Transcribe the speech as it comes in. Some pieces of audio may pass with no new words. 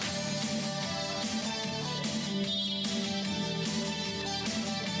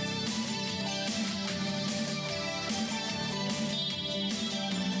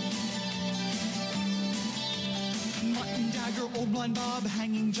old blind Bob,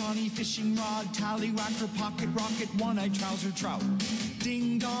 hanging Johnny, fishing rod, tallywhacker, pocket rocket, one-eyed trouser trout.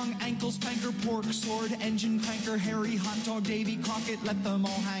 Ding dong, ankle spanker, pork sword, engine clanker, Harry, hot dog, Davy Crockett, let them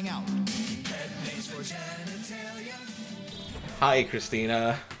all hang out. Pet names for genitalia. Hi,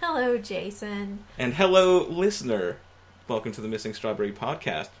 Christina. Hello, Jason. And hello, listener. Welcome to the Missing Strawberry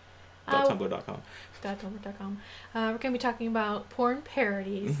Podcast. .tumblr.com. .tumblr.com. We're going to be talking about porn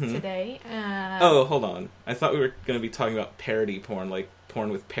parodies today. Oh, hold on. I thought we were going to be talking about parody porn, like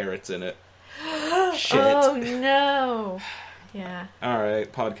porn with parrots in it. Shit. Oh, no. Yeah.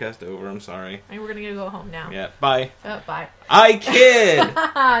 Alright, podcast over. I'm sorry. And we're going to go home now. Yeah, bye. Oh, bye. I kid!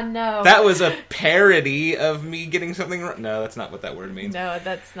 No. That was a parody of me getting something wrong. No, that's not what that word means. No,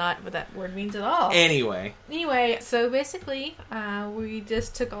 that's not what that word means at all. Anyway, so basically, we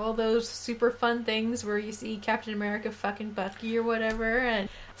just took all those super fun things where you see Captain America fucking Bucky or whatever, and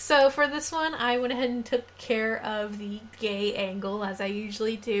so for this one, I went ahead and took care of the gay angle, as I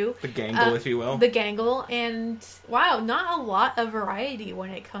usually do. The gangle, if you will. The gangle, and wow, not a lot of variety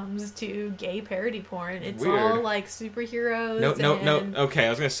when it comes to gay parody porn. It's Weird. All like superheroes. No. Okay, I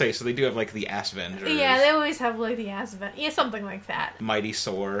was gonna say, so they do have like the Ass Avengers. Yeah, they always have like the ass event. Yeah, something like that. Mighty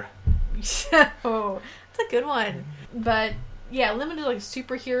Sore. Oh, that's a good one. But yeah, limited like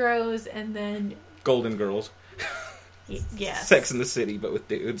superheroes, and then Golden Girls. Yes. Sex in the City, but with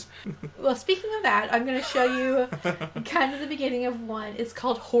dudes. Well, speaking of that, I'm going to show you kind of the beginning of one. It's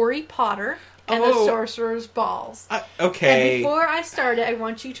called Harry Potter and the Sorcerer's Balls. Okay. And before I start it, I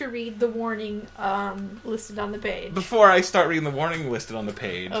want you to read the warning listed on the page. Before I start reading the warning listed on the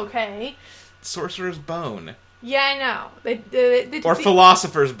page. Okay. Sorcerer's Bone. Yeah, I know. Or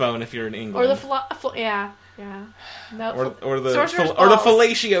Philosopher's Bone if you're in England. Or the yeah. No, or the balls.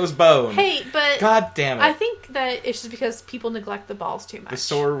 fellatio's bone. Hey, but God damn it! I think that it's just because people neglect the balls too much. The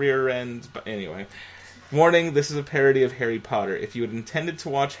sore rear ends. But anyway, warning: this is a parody of Harry Potter. If you had intended to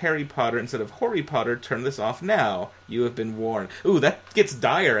watch Harry Potter instead of Horry Potter, turn this off now. You have been warned. Ooh, that gets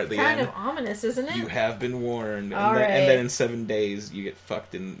dire at the end. Kind of ominous, isn't it? You have been warned. All right. And then in 7 days, you get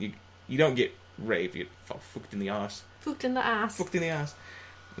fucked in. You don't get raped. You get fucked in the ass. Fucked in the ass. Fucked in the ass.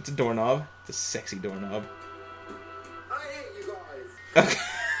 It's a doorknob. It's a sexy doorknob. Okay.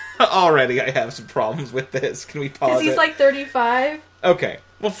 Already I have some problems with this. Can we pause it? Because he's like 35? Okay.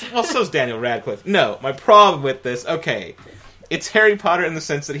 Well, so's Daniel Radcliffe. No, my problem with this, okay. It's Harry Potter in the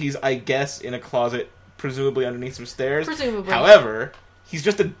sense that he's, I guess, in a closet, presumably underneath some stairs. Presumably. However, he's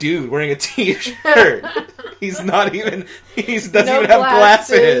just a dude wearing a t-shirt. He doesn't even have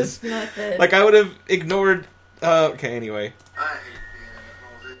glasses. Nothing. Like, I would have ignored... okay, anyway.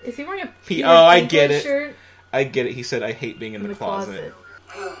 Is he wearing a I get it. shirt? I get it. He said, I hate being in the closet.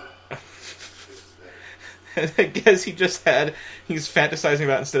 I guess he's fantasizing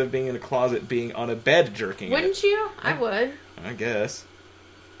about, instead of being in a closet, being on a bed jerking Wouldn't you? I would. I guess.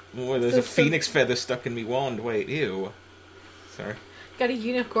 Boy, there's a phoenix feather stuck in me wand. Wait, ew. Sorry. Got a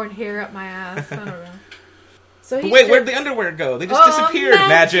unicorn hair up my ass. I don't know. So wait, where'd the underwear go? They just disappeared.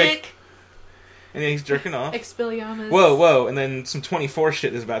 Magic! And then he's jerking off. Expelliarmus. Whoa, and then some 24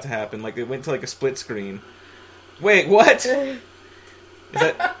 shit is about to happen. Like, it went to like a split screen. Wait, what?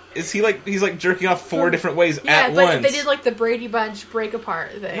 He's like jerking off 4 different ways at once. Yeah, they did like the Brady Bunch break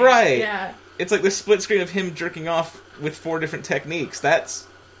apart thing. Right. Yeah. It's like this split screen of him jerking off with 4 different techniques. I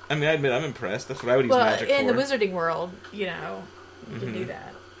admit I'm impressed. That's what I would use magic for. In the wizarding world, you can do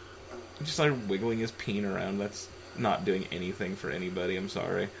that. Just like wiggling his peen around. That's not doing anything for anybody. I'm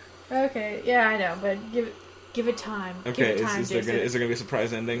sorry. Okay, yeah, I know, but give it time. Okay, give it time, is there gonna be a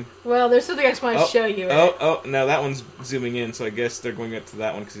surprise ending? Well, there's something I just want to show you. No, that one's zooming in, so I guess they're going up to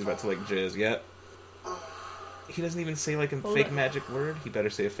that one because he's about to like jizz. Yep. He doesn't even say like a fake magic word. He better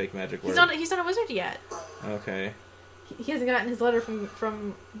say a fake magic word. He's not a wizard yet. Okay. He hasn't gotten his letter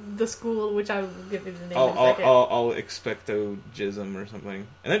from the school, which I will give you the name. I'll expecto jism or something,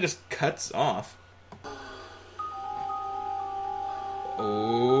 and then it just cuts off.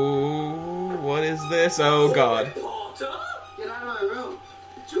 Oh, what is this? Oh, God. Harry Potter, get out of my room.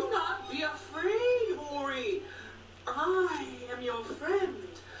 Do not be afraid, Harry. I am your friend.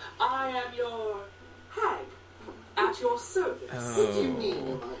 I am your hag at your service. Oh. What do you mean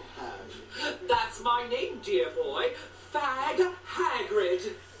you're my hag? That's my name, dear boy. Fag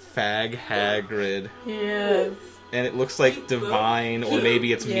Hagrid. Fag Hagrid. Yes. And it looks like Divine, or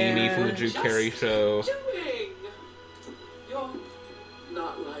maybe it's Mimi from the Drew Carey show. Doing. You're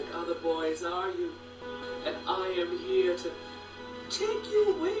not like other boys, are you? And I am here to take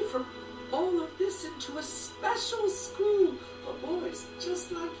you away from all of this into a special school for boys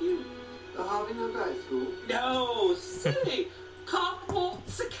just like you. The Harvey No Guy School? No, silly.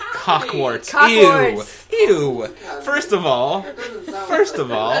 Hogwarts Academy. Hogwarts. Ew. First of all,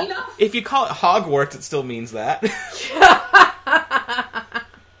 if you call it Hogwarts, it still means that.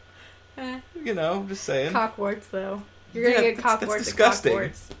 You know, just saying. Cockwarts, though. You're gonna get Cockwarts. That's disgusting.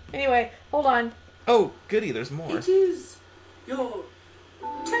 Cockwarts. Anyway, hold on. Oh, goody, there's more. It is your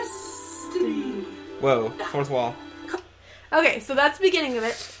destiny. Whoa, fourth wall. Okay, so that's the beginning of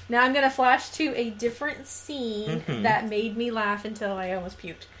it. Now I'm gonna flash to a different scene that made me laugh until I almost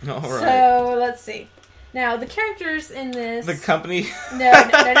puked. All right. So, let's see. Now, the characters in this... The company... No,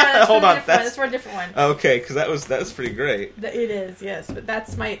 that's Hold on, that's for a different one. Okay, because that was pretty great. It is, yes, but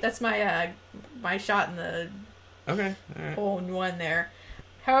that's my shot in the hole in one there.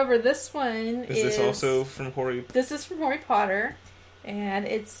 However, this one is this also from Harry? This is from Harry Potter, and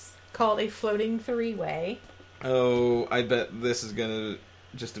it's called a floating three-way. Oh, I bet this is gonna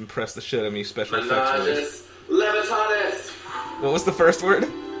just impress the shit out of me. Special effects words. Levitatis. What was the first word?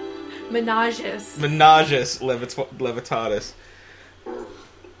 Menages. Menages levitatis.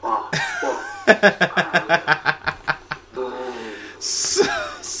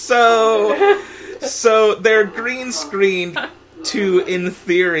 So they're green screened to, in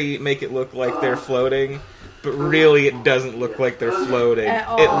theory, make it look like they're floating, but really it doesn't look like they're floating.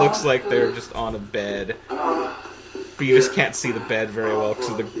 It looks like they're just on a bed. But you just can't see the bed very well because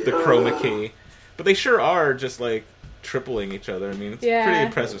of the chroma key. But they sure are just like tripling each other. I mean, it's pretty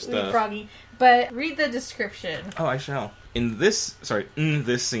impressive stuff. Froggy. But read the description. Oh, I shall. In this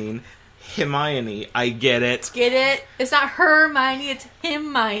scene, Hermione, I get it. Get it? It's not Hermione, it's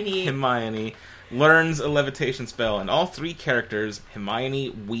Hermione. Hermione learns a levitation spell, and all three characters, Hermione,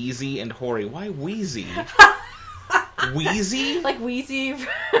 Wheezy, and Harry. Why Wheezy? Wheezy? Like Wheezy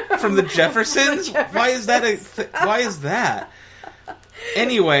from the Jeffersons? Why is that why is that?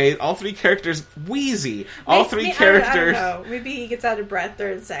 Anyway, all three characters Wheezy. All three characters. I don't know. Maybe he gets out of breath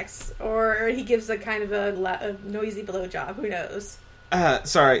during sex, or he gives a kind of a noisy blowjob. Who knows?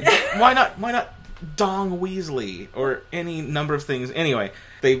 Sorry. Why not Dong Weasley or any number of things? Anyway,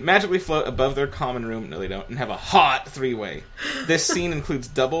 they magically float above their common room. No, they don't, and have a hot three-way. This scene includes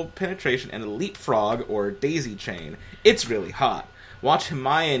double penetration and a leapfrog or daisy chain. It's really hot. Watch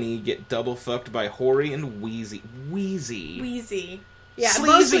Hermione get double fucked by Harry and Wheezy. Wheezy. Yeah,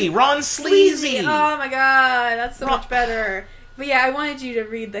 Sleazy! Ron Sleazy! Oh my god, that's so much better. But yeah, I wanted you to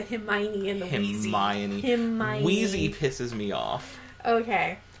read the Hermione and the Wheezy. Hermione. Wheezy pisses me off.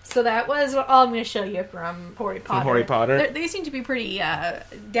 Okay. So that was all I'm going to show you from Harry Potter. From Harry Potter? They seem to be pretty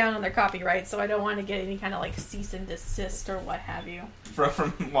down on their copyright, so I don't want to get any kind of like cease and desist or what have you.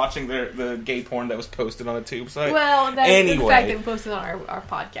 From watching the gay porn that was posted on the tube site? Well, that's the fact that it posted on our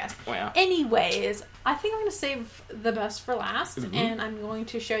podcast. Wow. Anyways, I think I'm going to save the best for last, and I'm going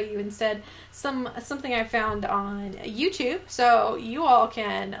to show you instead something I found on YouTube, so you all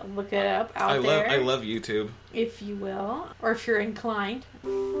can look it up out there. I love YouTube. If you will, or if you're inclined.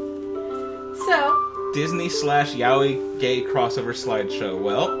 So, Disney/Yaoi gay crossover slideshow.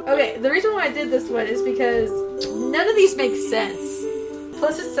 Well, okay, the reason why I did this one is because none of these make sense.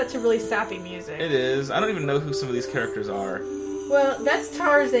 Plus, it's such a really sappy music. It is. I don't even know who some of these characters are. Well, that's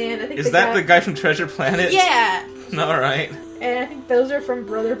Tarzan. I think is that the guy from Treasure Planet? Yeah. All right. And I think those are from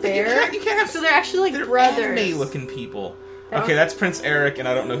Brother Bear. You can't have. So they're actually they're brothers. anime-looking people. Okay, that's Prince Eric, and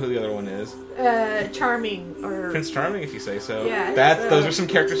I don't know who the other one is. Charming, or... Prince Charming, if you say so. Yeah. Those are some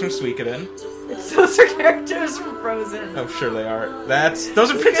characters from Suikoden. Those are characters from Frozen. Oh, sure they are.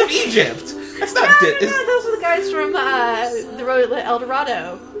 Those are Prince of Egypt! That's not... No, those are the guys from the road to El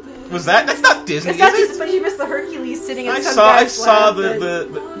Dorado. Was that? That's not Disney, It's not just, but you missed the Hercules sitting in some I guy's saw lap,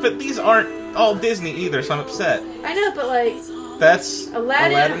 but these aren't all Disney either, so I'm upset. I know, but like... That's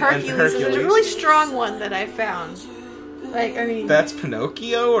Aladdin and Hercules. There's a really strong one that I found. Like, I mean... That's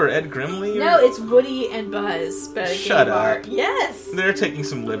Pinocchio or Ed Grimley? No, it's Woody and Buzz. But Shut up. Yes! They're taking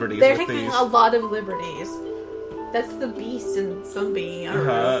some liberties They're with taking these. a lot of liberties. That's the Beast and somebody. I don't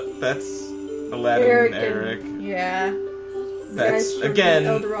know. That's Aladdin and Eric. Yeah. That's, from again...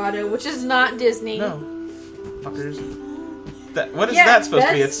 El Dorado, which is not Disney. No. Fuckers. What is that supposed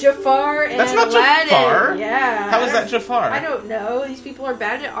to be? That's Jafar and That's not Aladdin. Jafar? Yeah. How is that Jafar? I don't know. These people are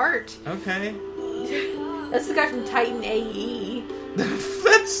bad at art. Okay. That's the guy from Titan AE.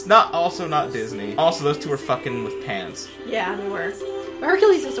 That's also not Disney. Also, those two are fucking with pants. Yeah, they were. But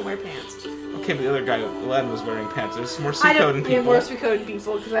Hercules doesn't wear pants. Okay, but the other guy, Aladdin, was wearing pants. There's more Suikoden people. More Suikoden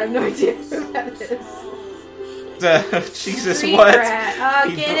people, because I have no idea who that is. Jesus, Street what?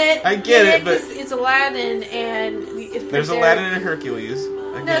 Rat. Get it? I get it, but... It's Aladdin and... There's Aladdin and Hercules.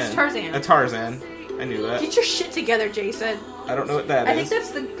 Again. No, it's Tarzan. Tarzan. I knew that. Get your shit together, Jason. I don't know what that I is. think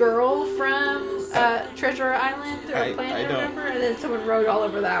that's the girl from Treasure Island or Planet or whatever, and then someone wrote all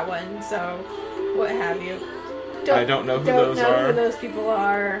over that one, so what have you. I don't know who those are. Don't know who those people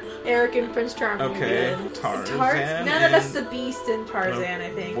are. Eric and Prince Charming. Okay. Again. Tarzan. No, that's the Beast and Tarzan,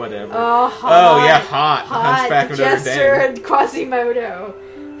 I think. Whatever. Oh, hot. Oh, yeah, hot. Hunchback of Notre Jester Dame. and Quasimodo.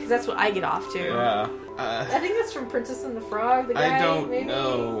 Because that's what I get off to. Yeah. I think that's from Princess and the Frog, the guy, I don't maybe?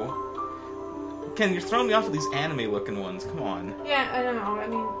 know. Ken, you're throwing me off with these anime-looking ones. Come on. Yeah, I don't know. I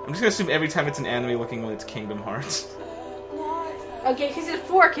mean... I'm just gonna assume every time it's an anime-looking one, it's Kingdom Hearts. Okay, because he's a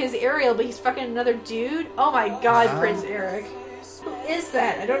fork, he's Ariel, but he's fucking another dude? Oh my god, Prince Eric. Who is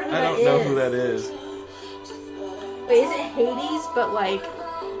that? I don't know who that is. I don't know who that is. Wait, is it Hades, but like,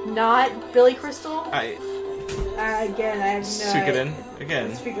 not Billy Crystal? Again, I have no Suikoden.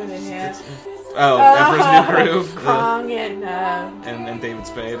 Again. Suikoden, yeah. Emperor's New Groove. Kong and David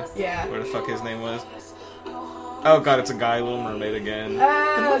Spade. Yeah. Where the fuck his name was. Oh god, it's a guy, Little Mermaid again.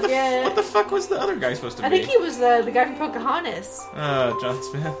 What the fuck was the other guy supposed to be? I think he was the guy from Pocahontas. John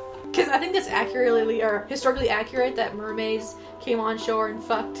Smith. Because I think that's accurately, or historically accurate, that mermaids came on shore and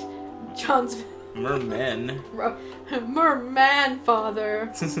fucked John Smith. Mermen. Merman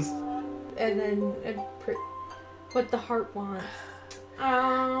father. And then, what the heart wants.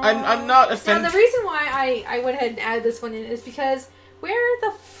 I'm not offended. Now, the reason why I went ahead and added this one in is because where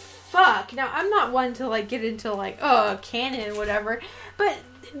the fuck? Now, I'm not one to, like, get into, like, canon and whatever, but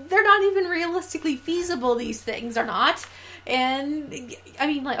they're not even realistically feasible, these things are not. And, I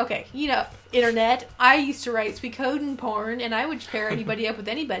mean, like, okay, you know, internet, I used to write Suikoden porn, and I would pair anybody up with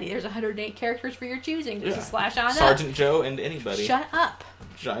anybody. There's 108 characters for your choosing. Just slash on Sergeant Joe and anybody. Shut up.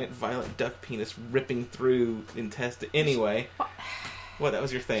 Giant violet duck penis ripping through intestine. Anyway. What, that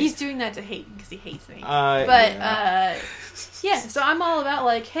was your thing? He's doing that to hate, because he hates me. Yeah, so I'm all about,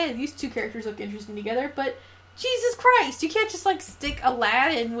 like, hey, these two characters look interesting together, but Jesus Christ, you can't just, like, stick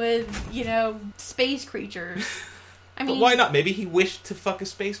Aladdin with, you know, space creatures. I mean... But why not? Maybe he wished to fuck a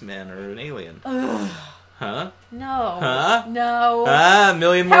spaceman or an alien. Ugh. Huh? No. Huh? No. A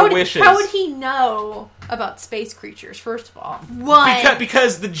million more wishes. How would he know about space creatures, first of all? One.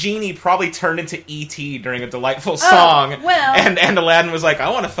 Because the genie probably turned into E.T. during a delightful song. Well. And Aladdin was like,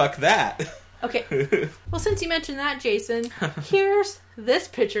 I want to fuck that. Okay. Well, since you mentioned that, Jason, here's this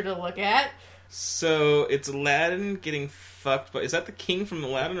picture to look at. So, it's Aladdin getting fucked, but is that the king from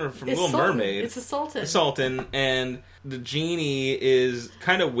Aladdin or from Little Mermaid? It's a sultan. The sultan, and the genie is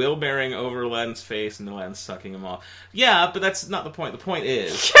kind of wheelbarrowing over Aladdin's face, and Aladdin's sucking him off. Yeah, but that's not the point. The point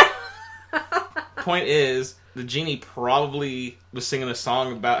is, the genie probably was singing a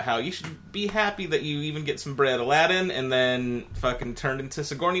song about how you should be happy that you even get some bread, Aladdin, and then fucking turned into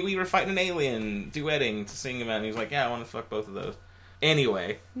Sigourney Weaver fighting an alien, duetting to sing about it, and he was like, yeah, I want to fuck both of those.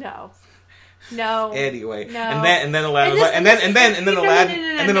 Anyway. No. Anyway. No. And then Aladdin was like, and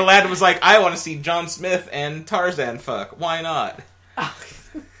then Aladdin was like, I want to see John Smith and Tarzan fuck. Why not?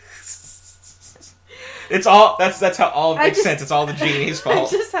 It's all that's how all makes sense. It's all the genie's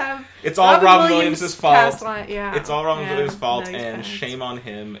fault. It's all Robin Williams' fault. It's all Robin Williams' fault, and shame on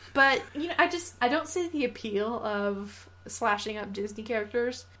him. But you know, I don't see the appeal of slashing up Disney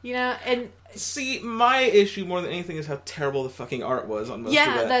characters, you know, and see, my issue more than anything is how terrible the fucking art was on most of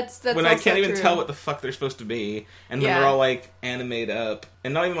that. That's when I can't even tell what the fuck they're supposed to be, and then they're all like animated up,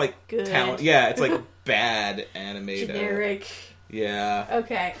 and not even like good talent. Yeah, it's like bad animated generic. Yeah.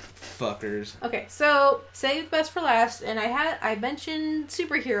 Okay. Fuckers. Okay, so save the best for last, and I mentioned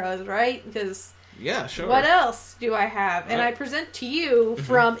superheroes, right? Because yeah, sure. What else do I have? And I present to you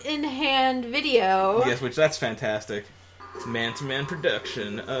from In Hand Video. Yes, which that's fantastic. It's man-to-man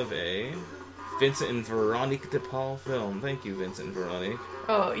production of a Vincent and Veronique de Paul film. Thank you, Vincent and Veronique.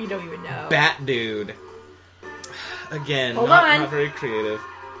 Oh, you don't even know. Bat Dude. Again, not very creative.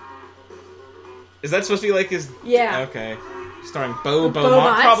 Is that supposed to be like his... Yeah. Okay. Starring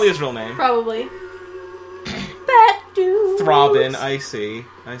Beaumont. Probably his real name. Probably. Bat Dude. Throbbing. I see.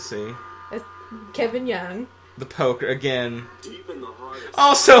 That's Kevin Young. The poker. Again.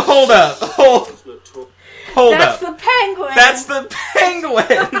 Also, hold up. Hold That's the penguin. That's the penguin.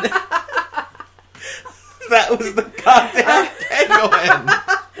 That was the goddamn penguin.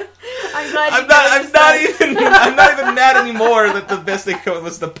 I'm not even mad anymore that the best they could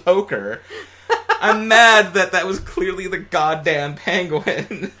was the poker. I'm mad that was clearly the goddamn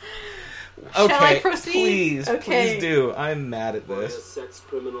penguin. Okay, shall I proceed? Please do. I'm mad at this.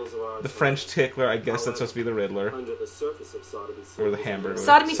 The French tickler, I guess that's supposed to be the Riddler. Or the Hamburger.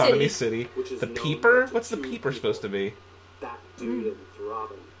 Sodomy City. The Peeper? What's the Peeper supposed to be?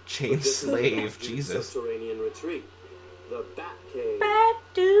 Chain Slave, Jesus. The Bat Cave. Bat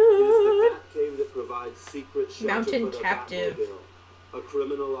Dude. It is the Bat Cave that provides Mountain captive. A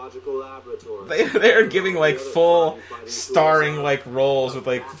criminological laboratory. They're giving like full starring like roles with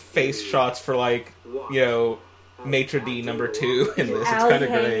like face shots for like, you know, Maitre D number 2 in this. It's kind of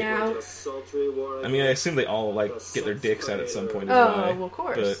great. I mean, I assume they all like get their dicks out at some point as well. Oh, well, of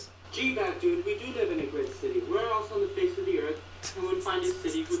course. But Gee, back dude, we do live in a great city. Where else on the face of the earth can one find a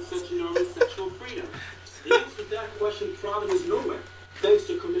city with such enormous sexual freedom? The answer to that question probably is nowhere. Thanks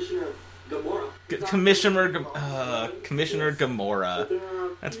to Commissioner Gamora. Commissioner Gamora.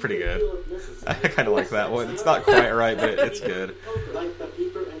 That's pretty good. I kind of like that one. It's not quite right, but it's good. Like the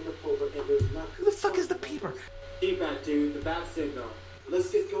peeper and the pulver, and there's nothing. Who the fuck is the peeper? Gee, back dude, the bat signal. Let's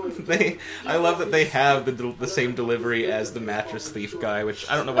get going. I love that they have the same delivery as the mattress thief guy, which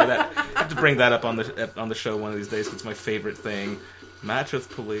I don't know why that. I have to bring that up on the show one of these days. 'Cause it's my favorite thing. Mattress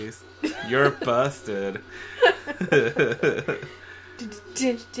police, you're busted.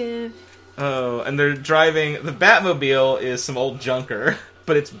 Oh, and they're driving. The Batmobile is some old junker,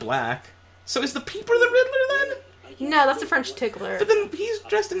 but it's black. So is the peeper the Riddler then? No, that's a French tickler. But then he's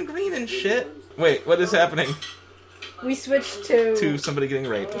dressed in green and shit. Wait, what is happening? We switched to somebody getting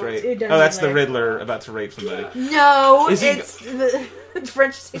raped, right? It doesn't Oh, that's the matter. Riddler about to rape somebody. No, Is he it's the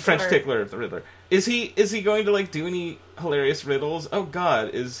French tickler. The French tickler, the Riddler. Is he going to like do any hilarious riddles? Oh God,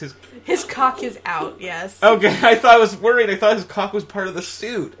 is his cock is out? Yes. Okay, I was worried. I thought his cock was part of the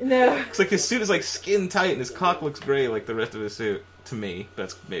suit. No. It's like his suit is like skin tight, and his cock looks gray like the rest of his suit. To me,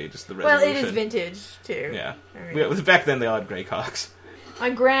 that's maybe just the Well, resolution. it is vintage too. Yeah. I mean, Back then they all had gray cocks.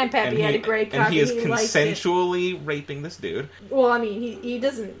 my grandpappy had a gray cock, and he is liked it. consensually raping this dude. Well, I mean, he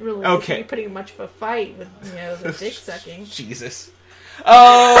doesn't really be putting much of a fight with the dick sucking. Jesus.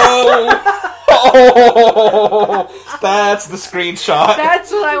 Oh! Oh! That's the screenshot.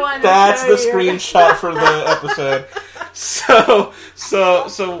 That's what I wanted That's to the show you. screenshot for the episode. So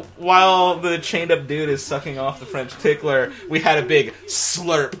while the chained up dude is sucking off the French tickler, we had a big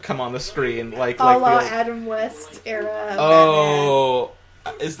slurp come on the screen, like a la the old... Adam West era. Oh,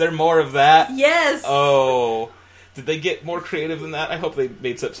 is there more of that? Yes. Oh. Did they get more creative than that? I hope they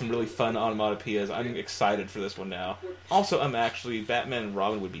made up some really fun onomatopoeias. I'm excited for this one now. Also, Batman and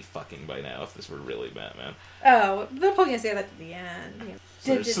Robin would be fucking by now if this were really Batman. Oh, they're probably gonna say that at the end.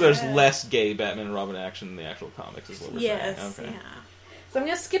 So there's less gay Batman and Robin action in the actual comics, is what we're saying. Okay. Yeah. So I'm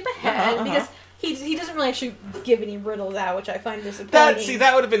gonna skip ahead because he doesn't really actually give any riddles out, which I find disappointing.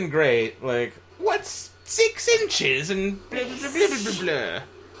 That would have been great. Like, what's 6 inches and blah blah blah blah blah blah.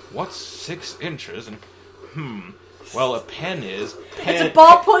 What's 6 inches and well, a pen is... It's a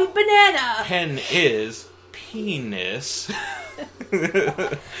ballpoint banana! Pen is penis.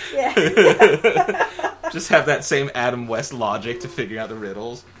 Yeah. Just have that same Adam West logic to figure out the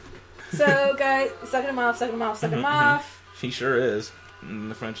riddles. So, guys, sucking him off. He sure is.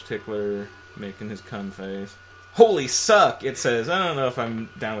 And the French tickler making his cum face. Holy suck, it says. I don't know if I'm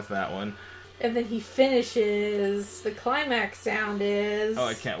down with that one. And then he finishes. The climax sound is... Oh,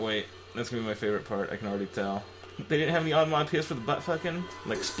 I can't wait. That's going to be my favorite part, I can already tell. They didn't have any onomatopoeias for the butt fucking?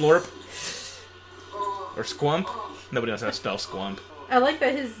 Like splorp? Or squump? Nobody knows how to spell squump. I like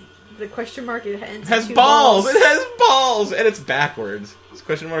that the question mark ends has in balls! It has balls! And it's backwards. It's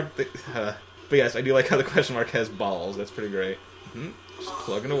question mark... But yes, I do like how the question mark has balls. That's pretty great. Just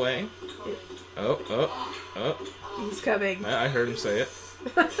plugging away. Oh. He's coming. I heard him say it.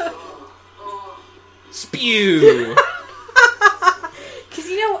 Spew! Because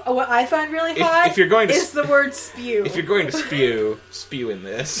you know what I find really hot if you're going to is the word spew. If you're going to spew in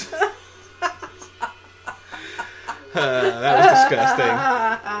this. That was disgusting.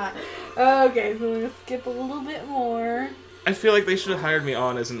 Okay, so we're going to skip a little bit more. I feel like they should have hired me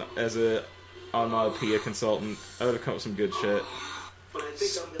on as a onomatopoeia consultant. I would have come up with some good shit.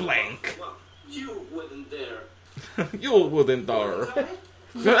 Blank. You wouldn't dare. You wouldn't dare.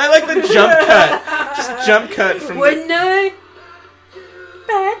 I like the jump cut. Just jump cut from Wouldn't I?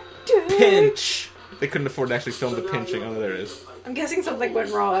 Pinch. They couldn't afford to actually film the pinching. Oh, there it is. I'm guessing something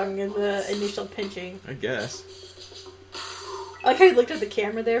went wrong in the initial pinching. I guess. I like how you looked at the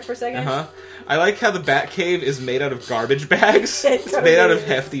camera there for a second. I like how the Batcave is made out of garbage bags. It's made out of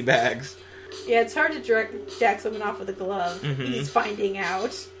hefty bags. Yeah, it's hard to jack someone off with a glove. He's finding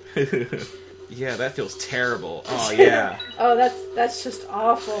out. Yeah, that feels terrible. Oh, yeah. Oh, that's just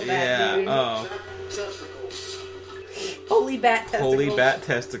awful, that dude. Oh. Holy bat testicles. Holy bat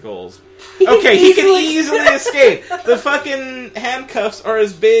testicles. Okay, he can easily escape. The fucking handcuffs are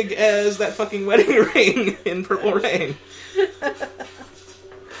as big as that fucking wedding ring in Purple Rain.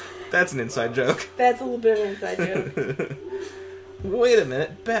 That's an inside joke. That's a little bit of an inside joke. Wait a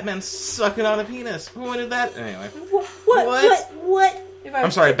minute. Batman's sucking on a penis. When did that... Anyway. What?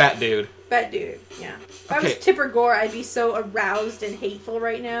 I'm sorry, Bat Dude. Bat Dude, yeah. If I Okay. was Tipper Gore, I'd be so aroused and hateful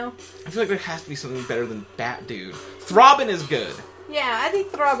right now. I feel like there has to be something better than Bat Dude. Throbbing is good. Yeah, I think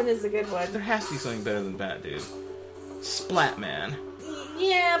Throbbing is a good one. There has to be something better than Bat Dude. Splatman.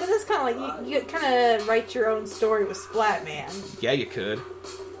 Yeah, but that's kind of like, you kind of write your own story with Splatman. Yeah, you could.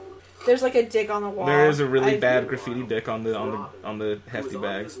 There's like a dick on the wall. There is a really bad graffiti dick on the hefty He was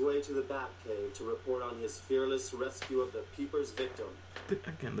bag. on his way to the Batcave to report on his fearless rescue of the Peeper's victim.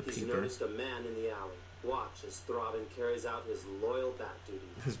 Again, the He's peeper. noticed a man in the alley. Watch as Throbbing carries out his loyal bat duty.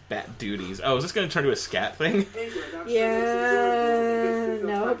 His bat duties. Oh, is this going to turn to a scat thing? Yeah,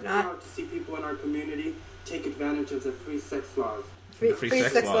 no, hope not. Proud to see people in our community take advantage of the free sex laws. Free Free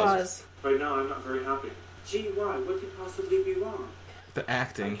sex sex laws. Right now, I'm not very happy. Gee, why? What could possibly be wrong? The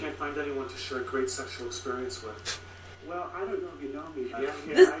acting. I can't find anyone to share a great sexual experience with. Well, I don't know if you know me.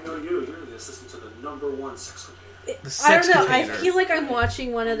 Yeah, I know you. You're the assistant to the #1 sex repair. The I sex don't know, I container. feel like I'm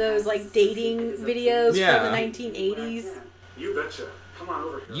watching one of those like dating videos Yeah. from the 1980s. You betcha. Come on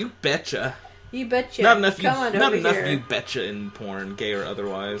over here. You betcha. You betcha. Not enough. Come on Not over enough. here. You betcha in porn, gay or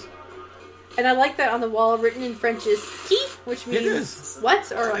otherwise. And I like that on the wall, written in French is "qui," which It means is. what?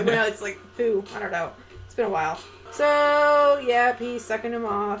 Or like, well, no, it's like who? I don't know. It's been a while. So, yep, he's sucking him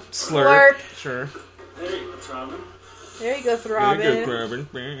off. Slurp. Sure. Hey, Throbbing. There you go, There Throbbing. you go, Robin.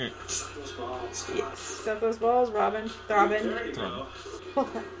 Suck those balls. Come Yes, suck those balls, Robin. Throbbing. There you go.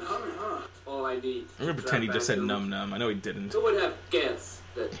 All I need. I'm gonna pretend he just said num num. I know he didn't. Who would have guessed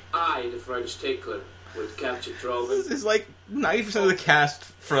that I, the French tickler, would capture Throbbing? This is like 90% of the cast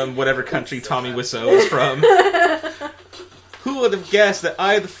from whatever country Tommy Wiseau is from. Who would have guessed that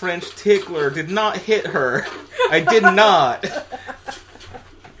I, the French tickler, did not hit her? I did not.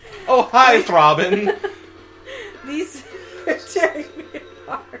 Oh, hi, Throbbing. These are tearing me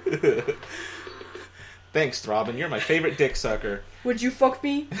apart. Thanks, Throbbing. You're my favorite dick sucker. Would you fuck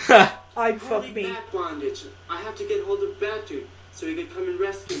me? I'd fuck Holding me. back bondage. I have to get hold of Bat Dude so he could come and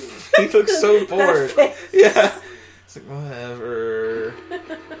rescue me. He looks so bored. That face. Yeah. It's like, whatever.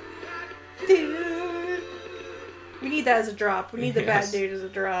 Dude. We need that as a drop. We need the Yes. bad dude as a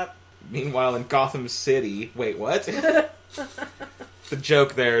drop. Meanwhile, in Gotham City... Wait, what? The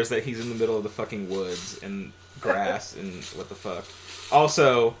joke there is that he's in the middle of the fucking woods and grass and what the fuck.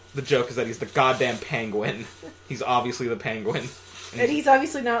 Also, the joke is that he's the goddamn penguin. He's obviously the penguin. And he's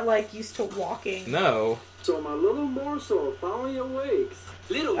obviously not, like, used to walking. No. So my little morsel following your wakes.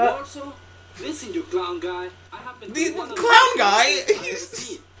 Little morsel? Listen, you clown guy. I happen to The be one of clown guy? I have He's...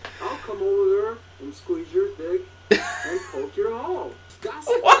 seen. I'll come over there and squeeze your dick and poke your hole. That's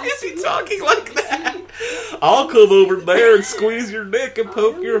Why is he talking like that? I'll come over there and squeeze your dick and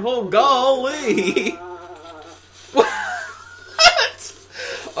poke your whole golly. What?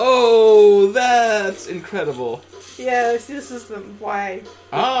 Oh, that's incredible. Yeah, this is why.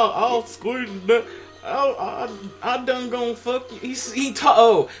 I'll squeeze the. I done gonna fuck you. He's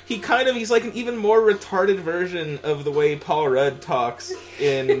like an even more retarded version of the way Paul Rudd talks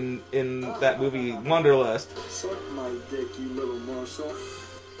in that movie Wanderlust. Suck my dick, you little morsel.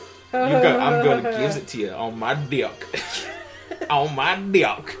 I'm gonna give it to you on my dick. On my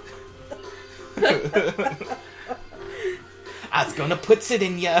dick. I was gonna put it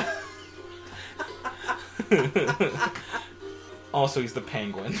in ya. Also, he's the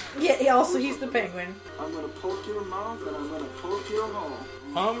penguin. Yeah, also he's the penguin. I'm gonna poke your mouth and I'm gonna poke your hole.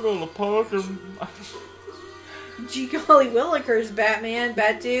 I'm gonna poke your... Gee golly willikers, Batman,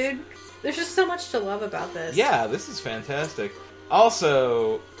 Bat Dude. There's just so much to love about this. Yeah, this is fantastic.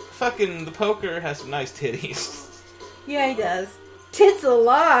 Also, fucking the poker has some nice titties. Yeah, he does. Tits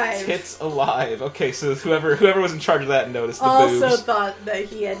alive! Tits alive. Okay, so whoever was in charge of that noticed the also boobs. thought that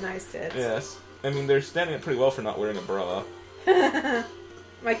he had nice tits. Yes. I mean, they're standing up pretty well for not wearing a bra.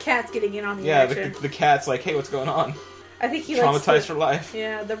 My cat's getting in on the Yeah, action. the cat's like, hey, what's going on? I think he likes Traumatized for life.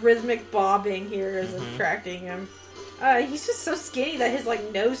 Yeah, the rhythmic bobbing here is attracting him. He's just so skinny that his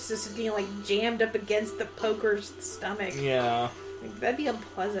like nose is being like jammed up against the poker's stomach. Yeah. Like, that'd be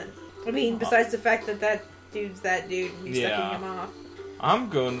unpleasant. I mean, besides the fact that dude's that dude and he's sucking him off. I'm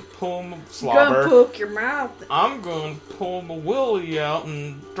going to pull my Go slobber. and poke your mouth. I'm going to pull my willy out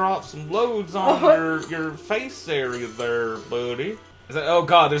and drop some loads on your face area there, buddy. Is that, oh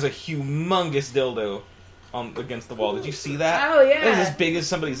god, there's a humongous dildo against the wall. Did you see that? Oh, yeah. It was as big as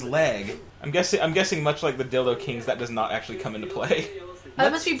somebody's leg. I'm guessing much like the Dildo Kings, that does not actually come into play.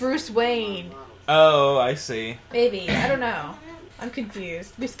 That must be Bruce Wayne. Oh, I see. Maybe. I don't know. I'm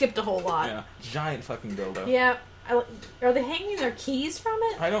confused. We skipped a whole lot. Yeah, giant fucking dildo. Yeah. Are they hanging their keys from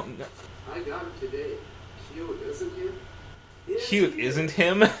it? I don't know. I got him today. Cute, isn't he? Cute, isn't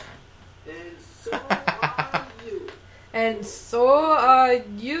him? And so are you. And so are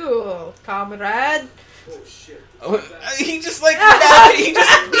you, comrade. Oh shit. He just like he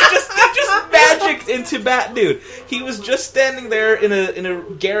just magicked into Bat Dude. He was just standing there in a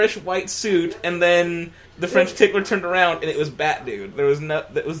garish white suit, and then the French tickler turned around, and it was Bat Dude. There was no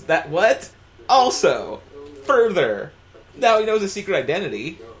what? Also, further, now he knows his secret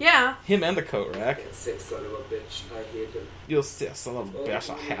identity. Yeah. Him and the coat rack. Sick son of a bitch. I hate him. You'll see, son of a bitch,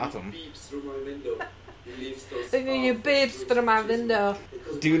 I hate him. Beeps through my window. He leaves those You beeps through my window.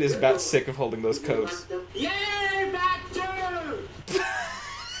 Dude is about sick of holding those coats. Yay, Baxter!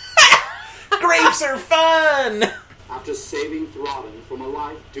 Grapes are fun! After saving Throbbing from a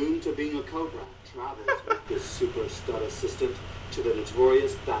life doomed to being a cobra, travels with his super stud assistant to the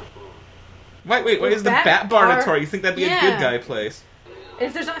notorious Bat Bar. Wait, is the Bat Bar notorious? You think that'd be a good guy place?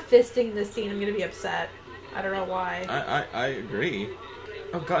 If there's not fisting in this scene, I'm gonna be upset. I don't know why. I agree.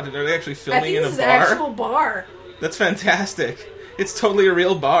 Oh god, are they actually I filming think in a this is bar? an actual bar. That's fantastic. It's totally a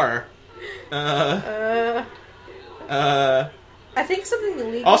real bar. I think something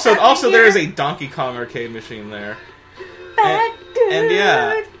illegal. Also, there is a Donkey Kong arcade machine there. And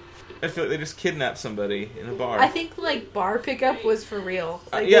yeah, I feel like they just kidnapped somebody in a bar. I think like bar pickup was for real.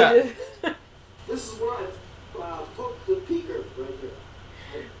 Like, yeah. This is where I poked the peaker right here.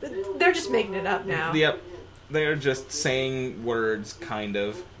 They're just making it up now. Yep. They're just saying words, kind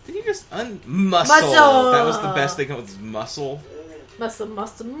of. Did you just muscle? Muscle! That was the best they come up with, muscle. Muscle.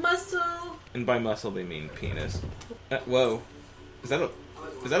 And by muscle, they mean penis. Whoa. Is that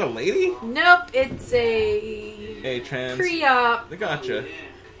a lady? Nope, it's a trans. pre-op. They gotcha.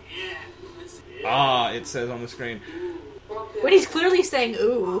 Ah, it says on the screen. When he's clearly saying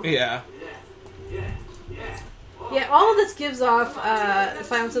ooh. Yeah. Yeah, all of this gives off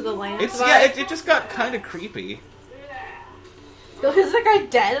Silence of the Lambs vibe. It just got kind of creepy. Is that guy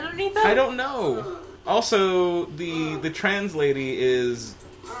dead underneath him? I don't know. Also, the trans lady is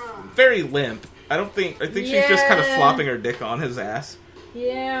very limp. I think she's just kind of flopping her dick on his ass.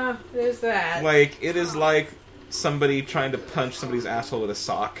 Yeah, there's that. Like, it is like somebody trying to punch somebody's asshole with a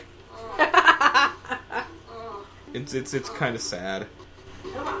sock. It's kind of sad.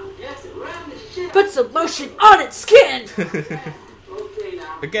 Put some lotion on its skin!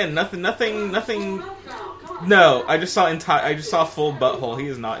 Again, nothing. No, I just saw full butthole. He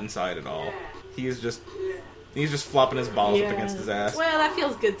is not inside at all. He's just flopping his balls up against his ass. Well, that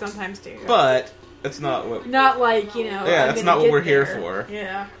feels good sometimes too. But that's not what. Not like, Yeah, that's not what we're here for.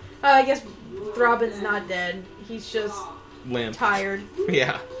 Yeah. I guess Robin's not dead. He's just limp. tired.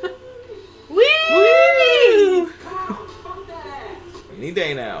 Yeah. Whee! Any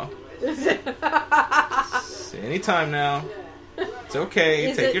day now. Anytime now. It's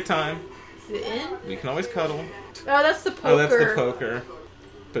okay. Take your time. Is it in? We can always cuddle. Oh, that's the poker. Oh, that's the poker.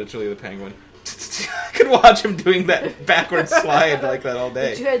 But it's really the penguin. I could watch him doing that backward slide like that all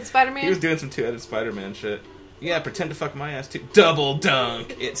day. Two-headed Spider-Man? He was doing some two-headed Spider-Man shit. Yeah, pretend to fuck my ass too. Double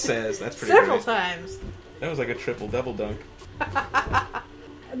dunk, it says. That's pretty Several great. times. That was like a triple double dunk.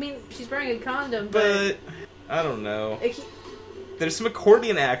 I mean, she's wearing a condom, But I don't know. It, There's some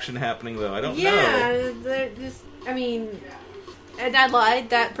accordion action happening, though. I don't know. Yeah, I mean, and I lied.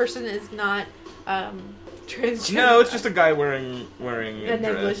 That person is not transgender. No, it's just a guy wearing a dress,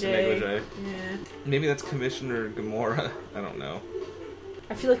 negligee. negligee. Yeah. Maybe that's Commissioner Gamora. I don't know.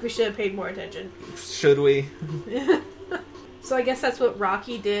 I feel like we should have paid more attention. Should we? So I guess that's what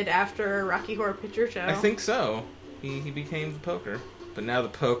Rocky did after Rocky Horror Picture Show. I think so. He became the poker. But now the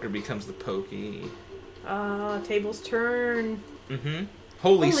poker becomes the pokey. Tables turn. Mm-hmm.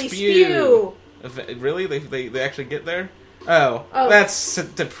 Holy spew! Really? They actually get there? Oh, that's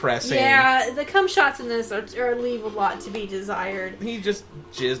depressing. Yeah, the cum shots in this are leave a lot to be desired. He just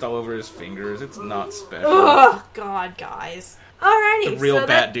jizzed all over his fingers. It's not special. Oh God, guys. Alrighty, the real so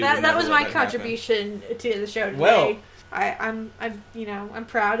bat dude. That was my that contribution to the show today. Well, I'm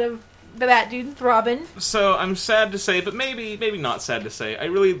proud of the Bat Dude and Robin. So I'm sad to say, but maybe not sad to say, I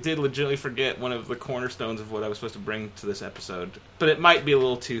really did legitimately forget one of the cornerstones of what I was supposed to bring to this episode. But it might be a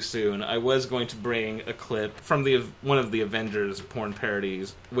little too soon. I was going to bring a clip from one of the Avengers porn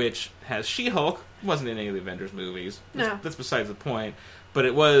parodies, which has She-Hulk. It wasn't in any of the Avengers movies. No. That's besides the point. But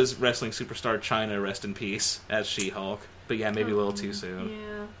it was wrestling superstar China, rest in peace, as She-Hulk. But yeah, maybe a little too soon.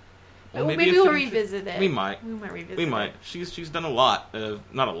 Yeah. Well, maybe we'll revisit it. We might. We might revisit We might. it. She's done a lot.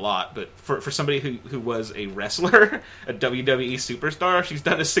 Not a lot, but for somebody who was a wrestler, a WWE superstar, she's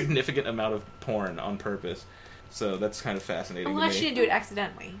done a significant amount of porn on purpose. So that's kind of fascinating Unless to she me. didn't do it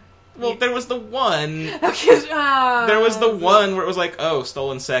accidentally. Well, there was the one. Okay, There was the one where it was like, oh,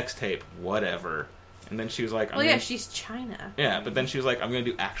 stolen sex tape, whatever. And then she was like, she's China. Yeah, but then she was like, I'm going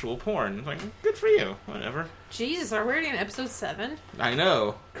to do actual porn. I'm like, good for you. Whatever. Jesus, are we already in episode 7? I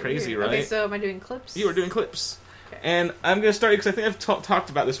know. Crazy, right? Okay, so am I doing clips? You were doing clips. Okay. And I'm going to start, because I think I've talked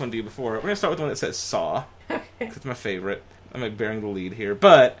about this one to you before. We're going to start with the one that says Saw. Okay. It's my favorite. I'm like bearing the lead here.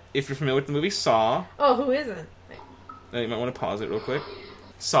 But if you're familiar with the movie Saw... Oh, who isn't? You might want to pause it real quick.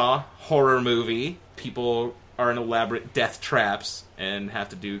 Saw, horror movie. People are in elaborate death traps and have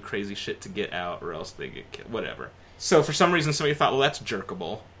to do crazy shit to get out, or else they get killed. Whatever. So for some reason, somebody thought, well, that's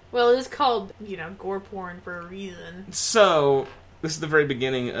jerkable. Well, it is called, gore porn for a reason. So this is the very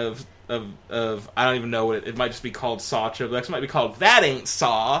beginning of I don't even know what it might just be called Saw Triple X. It might be called That Ain't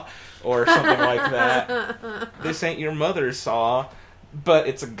Saw, or something like that. This Ain't Your Mother's Saw. But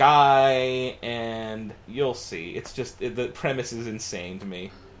it's a guy, and you'll see. It's just, the premise is insane to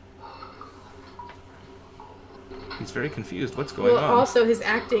me. He's very confused. What's going on? Also, his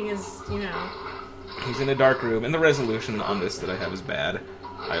acting is, He's in a dark room, and the resolution on this that I have is bad.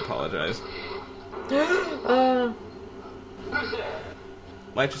 I apologize.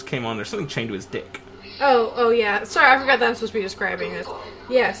 Light just came on. There's something chained to his dick. Oh, yeah. Sorry, I forgot that I'm supposed to be describing this.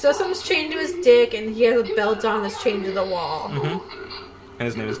 Yeah, so something's chained to his dick, and he has a belt on that's chained to the wall. Mm-hmm. And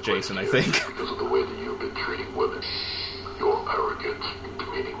his name is Jason, I think. Because of the way that you've been treating women, your arrogant,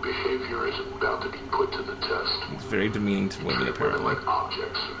 demeaning behavior is about to be put to the test. He's very demeaning to women, apparently. Like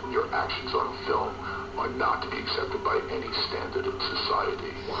objects, your actions on film are not to be accepted by any standard in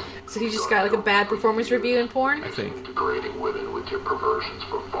society. So he just got, a bad performance review in porn? I think. Degrading women with your perversions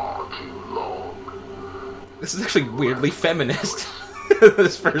for far too long. This is actually weirdly feminist,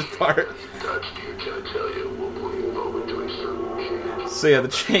 this first part. Touch, dear, can I tell you, will pull you over to a certain chain. So yeah, the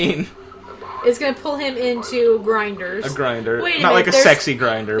chain... It's gonna pull him into grinders. A grinder. Wait a Not minute, like a sexy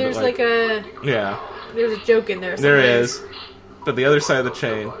grinder, there's but like... Yeah. There's a joke in there. There is. But the other side of the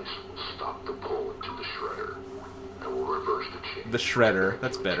chain... Stop the pull into the shredder, and we'll reverse the chain. The shredder.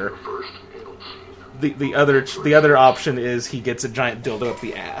 That's better. First anal scene. The other option is he gets a giant dildo up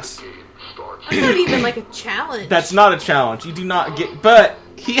the ass. That's not even a challenge. That's not a challenge. You do not get... But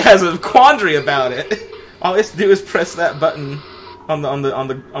he has a quandary about it. All he has to do is press that button on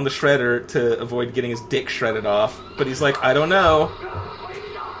the shredder to avoid getting his dick shredded off. But he's like, I don't know.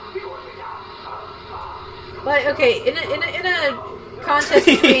 But okay, in a contest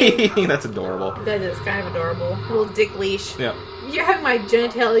between... That's adorable. That is kind of adorable. Little dick leash. Yeah. You're having my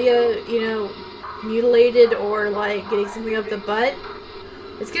genitalia, mutilated or getting something up the butt.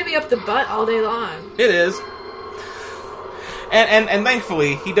 It's gonna be up the butt all day long. It is. And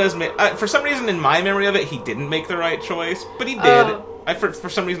thankfully, he does make... for some reason, in my memory of it, he didn't make the right choice, but he did. Oh. For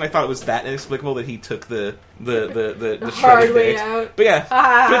some reason, I thought it was that inexplicable that he took the hard way dicks. out. But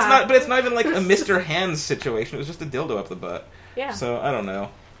yeah, but it's not even like a Mr. Hands situation. It was just a dildo up the butt. Yeah. So I don't know,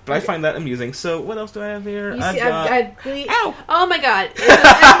 but I find that amusing. So what else do I have here? Ow! Oh my god! There's an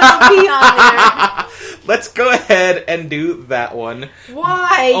MLB on there. Let's go ahead and do that one.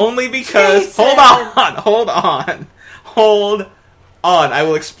 Why? Only because... Jason. Hold on. I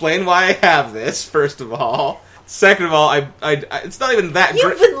will explain why I have this, first of all. Second of all, I it's not even that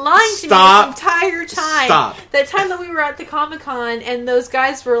You've been lying to me this entire time. Stop. That time that we were at the Comic-Con and those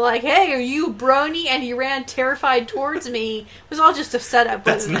guys were like, hey, are you brony? And he ran terrified towards me. It was all just a setup.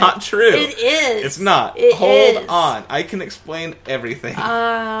 That's not true. It is. It's not. It Hold is. on. I can explain everything.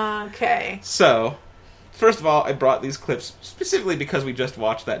 Okay. So, first of all, I brought these clips specifically because we just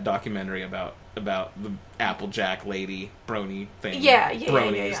watched that documentary about the Applejack lady brony thing. Yeah.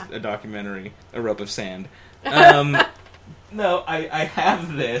 Brony is a documentary, A Rope of Sand. No, I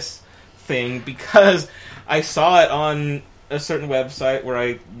have this thing because I saw it on a certain website where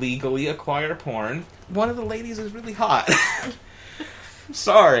I legally acquire porn. One of the ladies is really hot.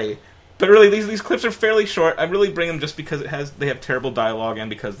 Sorry. But really, these clips are fairly short. I really bring them just because they have terrible dialogue and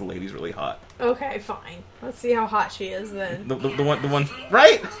because the lady's really hot. Okay, fine. Let's see how hot she is then. The one,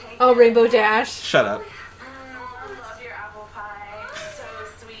 right? Oh, Rainbow Dash. Shut up. Love your apple pie. So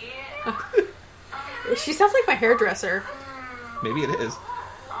sweet. She sounds like my hairdresser. Maybe it is.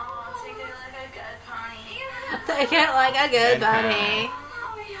 Oh, take it like a good pony. Take it like a good bunny.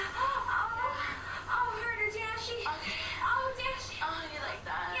 Oh, yeah. Oh, her Dashy. Okay. Oh, Dashy. Oh, you like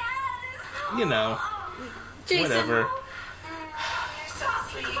that? Yes. You know. Jason. Whatever. You're so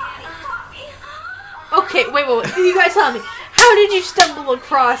sweet. Okay, wait. You guys tell me. How did you stumble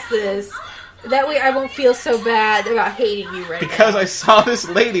across this? That way I won't feel so bad about hating you right now. Because I saw this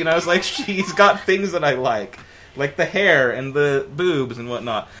lady and I was like, she's got things that I like. Like the hair and the boobs and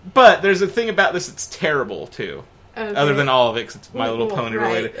whatnot. But there's a thing about this that's terrible, too. Okay. Other than all of it, because it's My Little Well, Pony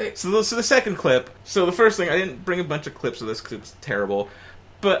right. related. So the second clip. So the first thing, I didn't bring a bunch of clips of this because it's terrible.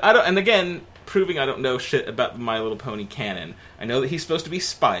 But I don't. And again, proving I don't know shit about the My Little Pony canon. I know that he's supposed to be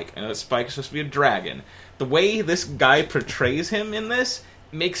Spike. I know that Spike is supposed to be a dragon. The way this guy portrays him in this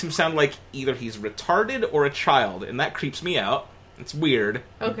makes him sound like either he's retarded or a child, and that creeps me out. It's weird.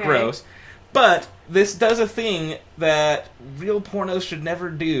 Okay. Gross. But this does a thing that real pornos should never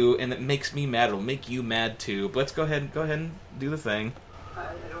do, and that makes me mad. It'll make you mad too. But let's go ahead and do the thing. I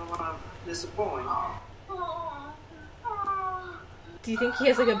don't want to disappoint. Do you think he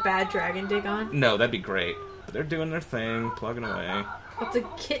has like a bad dragon dig on? No, that'd be great. But they're doing their thing, plugging away. Lots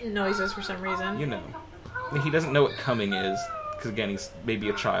of kitten noises for some reason. You know. He doesn't know what coming is, because again, he's maybe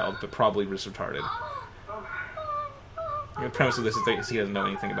a child, but probably retarded. The premise of this is that he doesn't know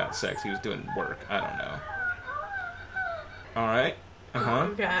anything about sex. He was doing work. I don't know. Alright. Uh-huh.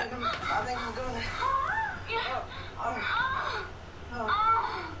 Okay. I think I'm gonna...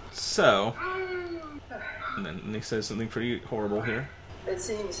 So, and then he says something pretty horrible here. It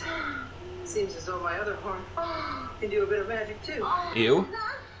seems as though my other horn can do a bit of magic too. Ew.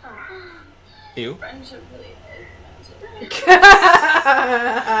 Ew. Friendship really is magic.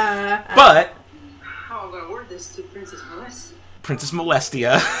 But How am I gonna word this to Princess Melissa? Princess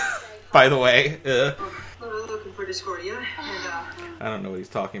Molestia, by the way. Looking for Discordia, and I don't know what he's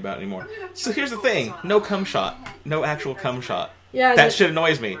talking about anymore. So here's the thing. No cum shot. No actual cum shot. Yeah. That shit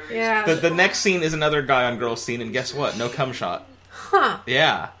annoys me. Yeah. The next scene is another guy on girl scene, and guess what? No cum shot. Huh.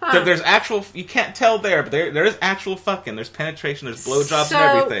 Yeah. Huh. There's actual... You can't tell there, but there is actual fucking. There's penetration, there's blowjobs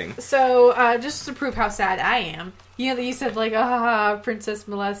and everything. So, just to prove how sad I am, you know that you said, like, Princess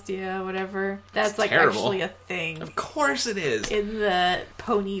Molestia, whatever. That's, like, terrible. actually a thing. Of course it is. In the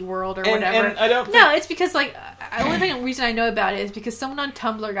pony world or whatever. And I don't think... No, it's because, like, the only reason I know about it is because someone on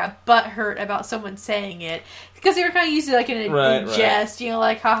Tumblr got butthurt about someone saying it. Because they were kind of used to, like, in jest, you know,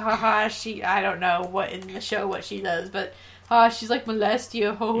 like, she, I don't know what in the show what she does, but... she's like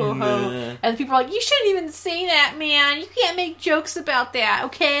Molestia, ho ho ho. And people are like, you shouldn't even say that, man. You can't make jokes about that,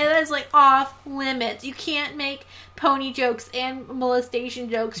 okay? That is like off limits. You can't make pony jokes and molestation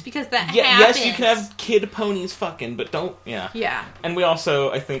jokes because that happens. Yes, you can have kid ponies fucking, but don't... Yeah. Yeah. And we also,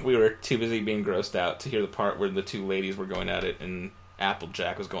 I think we were too busy being grossed out to hear the part where the two ladies were going at it and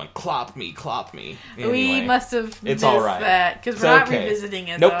Applejack was going, clop me. Anyway, we must have missed all right. that because we're not revisiting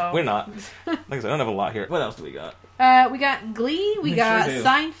it, nope, though. we're not. Like I said, I don't have a lot here. What else do we got? We got Glee, we got sure do.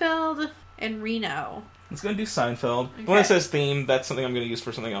 Seinfeld, and Reno. Let's go and do Seinfeld. Okay. When it says theme, that's something I'm going to use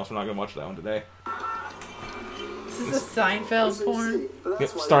for something else. We're not going to watch that one today. This is a Seinfeld porn. Yep,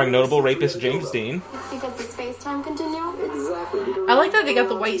 starring notable rapist James Dean. Because the space-time continuum? exactly. I like that they got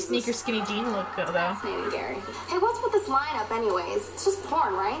the white sneaker skinny jean look, though. Fascinating, Gary. Hey, what's with this lineup anyways? It's just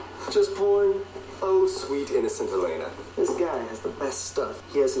porn, right? Just porn. Oh, sweet innocent Elena. This guy has the best stuff.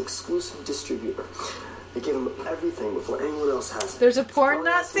 He has an exclusive distributor. They give him everything before anyone else has it. There's a porn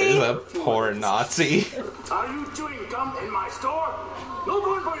Nazi? There's a porn Nazi. Are you chewing gum in my store? No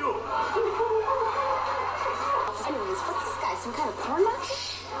porn for you. Anyways, what's this guy? Some kind of porn Nazi?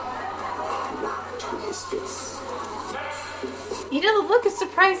 Not between his fists. You know, the look is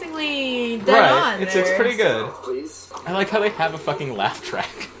surprisingly dead on It's there. pretty good. Please. I like how they have a fucking laugh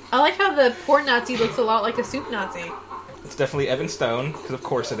track. I like how the porn Nazi looks a lot like a soup Nazi. It's definitely Evan Stone, because of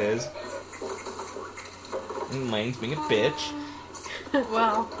course it is. And Lane's being a bitch.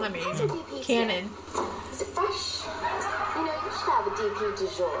 Well, I mean, canon. Is it fresh? You know, you should have a DP du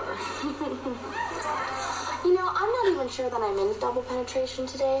jour. You know, I'm not even sure that I'm into double penetration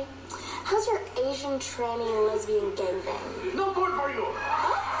today. How's your Asian tranny and lesbian gangbang? No porn for you.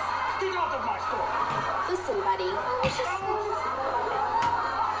 Get out of my store. Listen, buddy. It's just...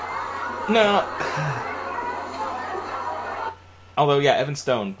 No. Although, yeah, Evan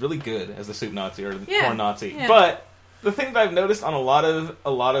Stone, really good as the soup Nazi or the porn Nazi. Yeah. But the thing that I've noticed on a lot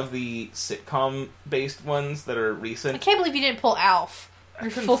of the sitcom-based ones that are recent... I can't believe you didn't pull Alf. I Or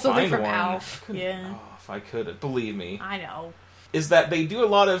couldn't pull something find from one. Alf. Yeah. Oh, if I could, believe me. I know. Is that they do a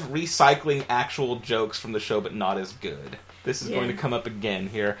lot of recycling actual jokes from the show, but not as good. This is going to come up again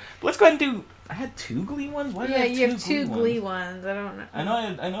here. But let's go ahead and do... I had two Glee ones? Why did I have you have two Glee Glee ones? ones. I don't know.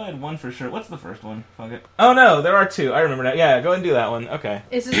 I know I had one for sure. What's the first one? Fuck it. Oh no, there are two. I remember now. Yeah, go ahead and do that one. Okay.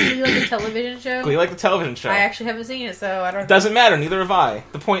 Is this Glee like a television show? Glee like the television show. I actually haven't seen it, so I don't know. Doesn't matter, neither have I.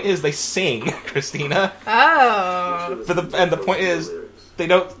 The point is they sing, Christina. Oh. And the point is they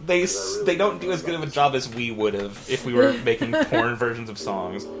don't do as good of a job as we would have if we were making porn versions of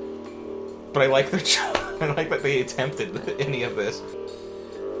songs. But I like their job. I like that they attempted any of this.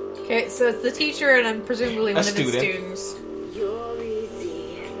 Okay, so it's the teacher and I'm presumably one of the student. students. You're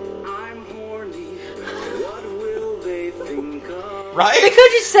easy. I'm horny. What will they think of? Right? They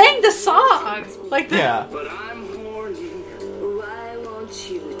could just sang the song. Like the... Yeah. But I'm horny. Why won't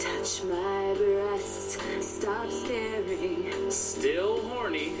you touch my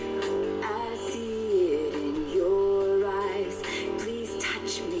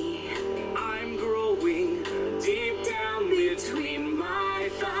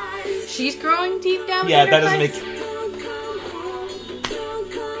she's growing deep down. Yeah, that doesn't make.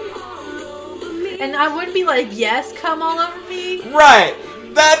 And I wouldn't be like, yes, come all over me. Right.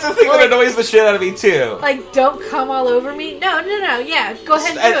 That's the thing that annoys the shit out of me too. Like, don't come all over me. No. Yeah, go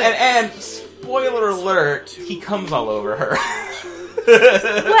ahead and do it. And spoiler alert, he comes all over her.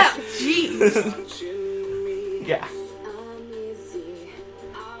 Well, jeez. Yeah.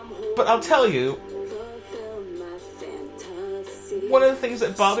 But I'll tell you, one of the things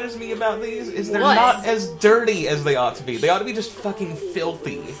that bothers me about these is they're not as dirty as they ought to be. They ought to be just fucking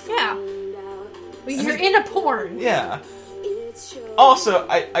filthy. Yeah. Well, you're in a porn. Yeah. Also,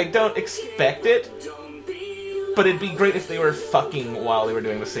 I don't expect it, but it'd be great if they were fucking while they were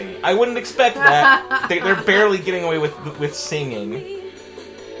doing the singing. I wouldn't expect that. They're barely getting away with singing.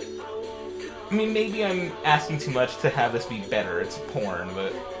 I mean, maybe I'm asking too much to have this be better. It's porn,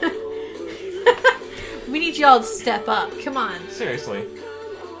 but... We need y'all to step up. Come on. Seriously.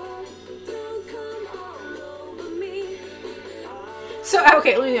 So,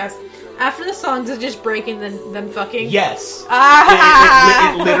 okay, let me ask. After the songs, is it just breaking them fucking? Yes.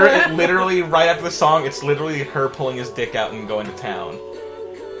 Ah! It literally, right after the song, it's literally her pulling his dick out and going to town.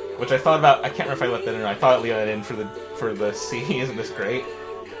 Which I thought about, I can't remember if I left that in or I thought I'd leave that in for the C. Isn't this great?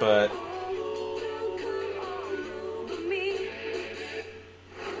 But...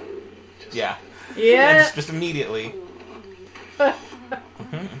 Yeah. Yeah. Just immediately.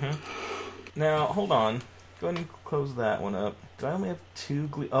 Now, hold on. Go ahead and close that one up. Do I only have two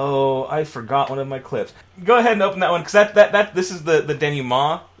Oh, I forgot one of my clips. Go ahead and open that one, because this is the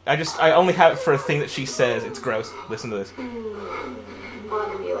denouement. I only have it for a thing that she says. It's gross. Listen to this.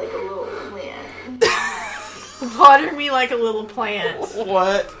 Water me like a little plant. Water me like a little plant.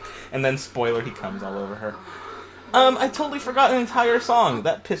 What? And then, spoiler, he comes all over her. I totally forgot an entire song.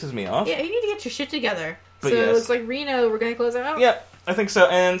 That pisses me off. Yeah, you need to get your shit together. But so yes. it's like Reno, we're going to close it out? Yeah, I think so.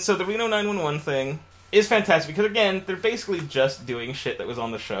 And so the Reno 911 thing is fantastic because, again, they're basically just doing shit that was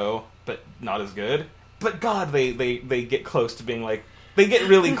on the show, but not as good. But God, they get close to being like... They get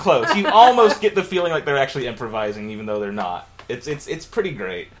really close. You almost get the feeling like they're actually improvising, even though they're not. It's pretty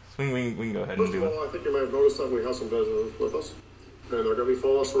great. So we can go ahead and do it. First of all, I think you may have noticed that we have some visitors with us. And they're going to be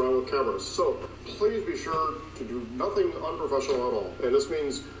following us around with cameras. So, please be sure to do nothing unprofessional at all. And this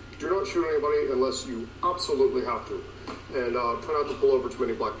means do not shoot anybody unless you absolutely have to. And try not to pull over too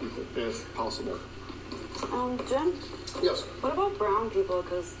many black people, if possible. Jim? Yes? What about brown people?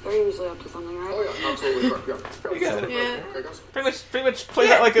 Because they're usually up to something, right? Oh, yeah, absolutely correct, yeah. You got it. Yeah. Okay, guys? Pretty much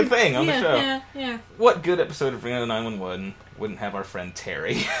plays out like a thing on the show. Yeah. What good episode of Reno 911 wouldn't have our friend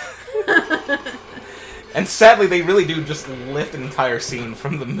Terry? And sadly, they really do just lift an entire scene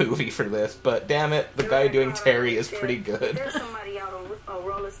from the movie for this. But damn it, the guy doing Terry is pretty good. There's somebody out on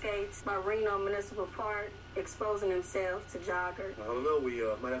roller skates by Reno Municipal Park exposing himself to jogger. I don't know, we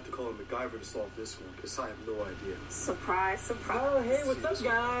might have to call him MacGyver to solve this one, because I have no idea. Surprise. Oh, hey, what's up,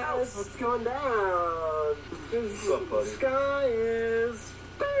 guys? What's going down? What's up, buddy? Sky is...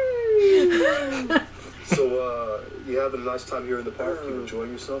 So, you having a nice time here in the park? You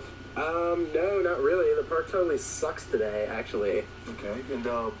enjoying yourself? No, not really. The park totally sucks today, actually. Okay, and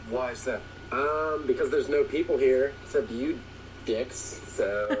why is that? Because there's no people here, except you dicks,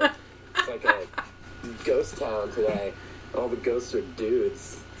 so it's like a ghost town today. All the ghosts are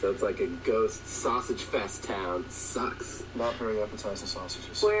dudes, so it's like a ghost sausage fest town. Sucks. Not very appetizing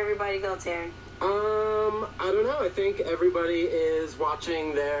sausages. Where everybody go, Terry? I don't know. I think everybody is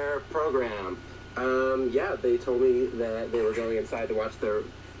watching their program. Yeah, they told me that they were going inside to watch their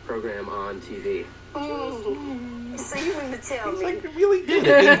program on TV. So you mean to tell He's me? like really good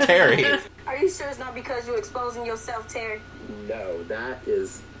at being Terry. Are you sure it's not because you're exposing yourself, Terry? No, that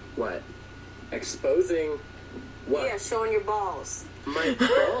is what? Exposing what? Yeah, showing your balls. My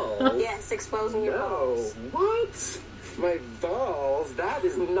balls? Yes, exposing your balls. No, what? My balls? That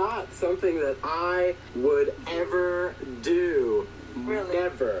is not something that I would ever do. Really?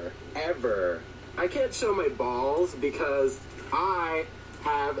 Never. Ever. I can't show my balls because I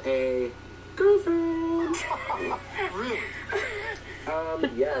have a girlfriend. Really?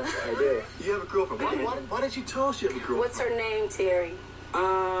 Yes, I do. You have a girlfriend. Why didn't you tell us you have a girlfriend? What's her name, Terry?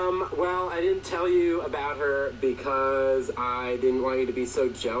 Well, I didn't tell you about her because I didn't want you to be so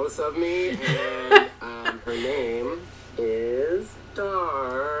jealous of me, and, her name is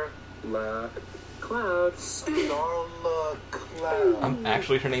Darla Cloud. Darla Cloud.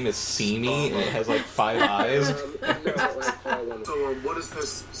 Actually, her name is Seamy, and it has like 5 eyes. No, like Paul one. So, what does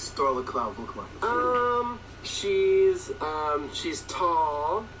this Starla Cloud look like? She's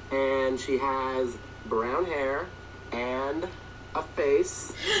tall, and she has brown hair, and a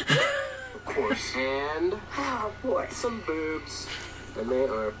face, Of course. and Oh, boy. some boobs. And they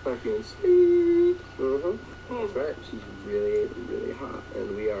are fucking sweet. That's right. She's really, really hot.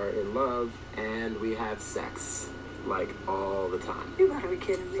 And we are in love. And we have sex. Like, all the time. You gotta be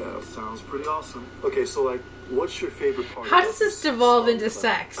kidding me. So, Sounds pretty awesome. Okay, so like, what's your favorite part? How does this devolve into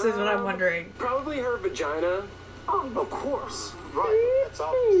sex, is what I'm wondering. probably her vagina. Oh, of course. Right. That's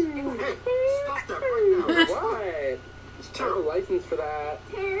obvious. Hey, stop that right now. What? I have a license for that.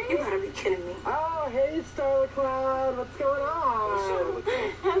 You gotta be kidding me. Oh, hey, Starla Cloud. What's going on?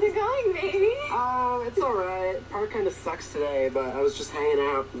 How's it going, baby? Oh, it's alright. Part kind of sucks today, but I was just hanging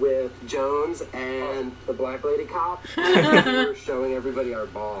out with Jones and the black lady cop. We were showing everybody our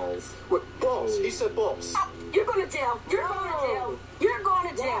balls. What, balls? He said balls. You're going to jail. You're going to jail. You're going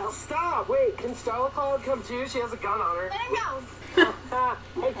to jail. Stop! Wait, can Starla Cloud come too? She has a gun on her. Let him go.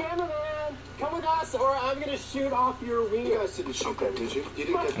 Hey, cameraman! Come with us, or I'm gonna shoot off your wiener. You guys didn't shoot that, did you? You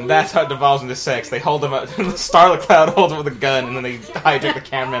didn't get And that's how it devolves into sex. They hold him up. Starla Cloud holds him with a gun, and then they hijack the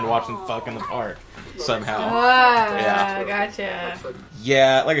cameraman and watch them fuck in the park. Somehow. Ah, gotcha.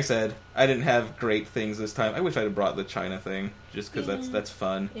 Yeah, like I said, I didn't have great things this time. I wish I'd have brought the China thing, just because that's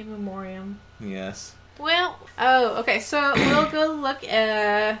fun. In memoriam. Yes. Well, okay, so we'll go look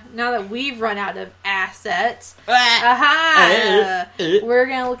now that we've run out of assets. Aha! We're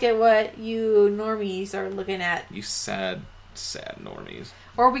gonna look at what you normies are looking at. You sad normies.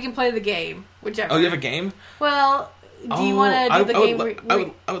 Or we can play the game, whichever. Oh, you have a game? Well, do you want to do the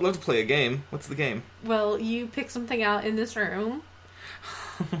game? I would love to play a game. What's the game? Well, you pick something out in this room.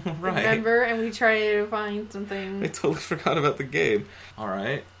 Right. Remember? And we try to find something. I totally forgot about the game.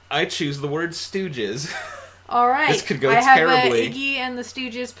 Alright. I choose the word Stooges. Alright. This could go terribly. I have terribly. a Iggy and the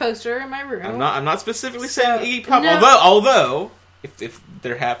Stooges poster in my room. I'm not specifically saying Iggy Pop. No. Although, if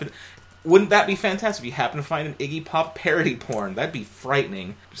there happened... Wouldn't that be fantastic if you happen to find an Iggy Pop parody porn? That'd be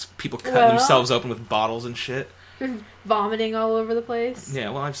frightening. Just people cutting themselves open with bottles and shit. Vomiting all over the place. Yeah,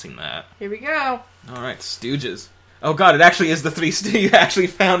 well, I've seen that. Here we go. Alright, Stooges. Oh god, it actually is the three Stooges. You actually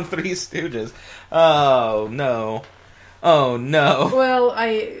found three Stooges. Oh, no. Oh, no. Well,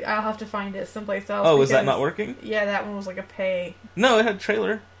 I'll have to find it someplace else. Oh, was that not working? Yeah, that one was like a pay. No, it had a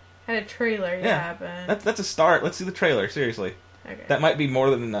trailer. Had a trailer, yeah. But... That's a start. Let's see the trailer, seriously. Okay. That might be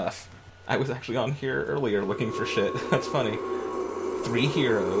more than enough. I was actually on here earlier looking for shit. That's funny. 3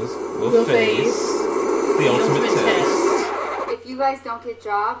 heroes will face the ultimate test. If you guys don't get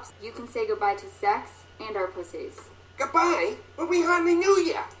jobs, you can say goodbye to sex and our pussies. Goodbye? But we hardly knew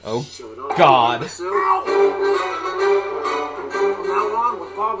you. Oh, God. From now on,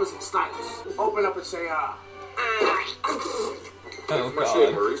 we're barbers and stylers. Open up and say, Oh, God.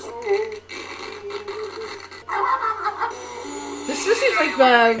 This just seems like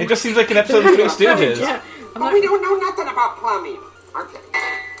the... It just seems like an episode of Three Stooges. Yeah. But we don't know nothing about plumbing. Okay.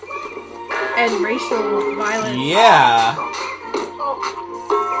 And racial violence. Yeah.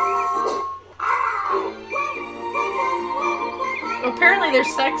 Apparently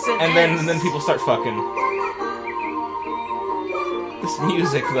there's sex in And then people start fucking. This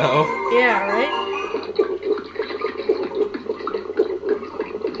music, though. Yeah, right?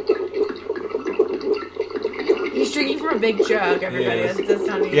 He's drinking from a big jug, everybody. Yes. That's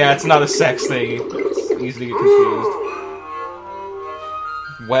not easy. Yeah, it's not a sex thing. It's easy to get confused.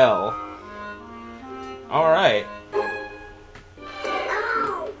 Well. Alright.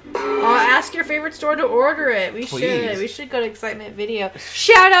 Ask your favorite store to order it. We Please. should go to Excitement Video.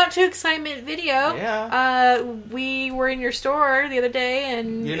 Shout out to Excitement Video. Yeah. We were in your store the other day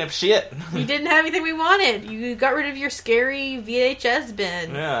and You didn't have shit. you didn't have anything we wanted. You got rid of your scary VHS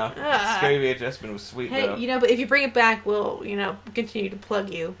bin. Yeah. Scary VHS bin was sweet, Hey, though. but if you bring it back, we'll, continue to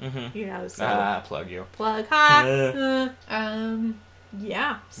plug you. Mm-hmm. So Plug you. plug. Ha.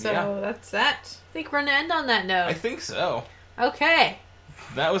 Yeah. So that's that. I think we're gonna end on that note. I think so. Okay.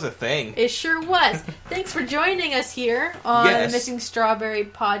 That was a thing. It sure was. Thanks for joining us here on the Missing Strawberry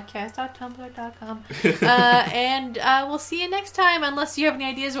Podcast.tumblr.com. And we'll see you next time, unless you have any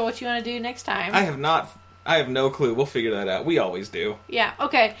ideas of what you want to do next time. I have no clue. We'll figure that out. We always do. Yeah,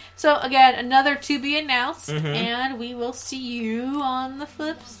 okay. So, again, another to be announced, and we will see you on the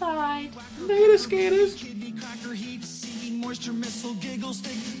flip side. Later, skaters. Kidney cracker heat, seeking moisture missile, giggle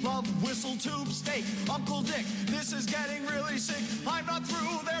stick, love whistle tube steak, Uncle Dick, this is getting really sick. I'm not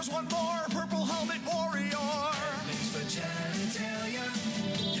through, there's one more, purple helmet warrior. Thanks for genitalia.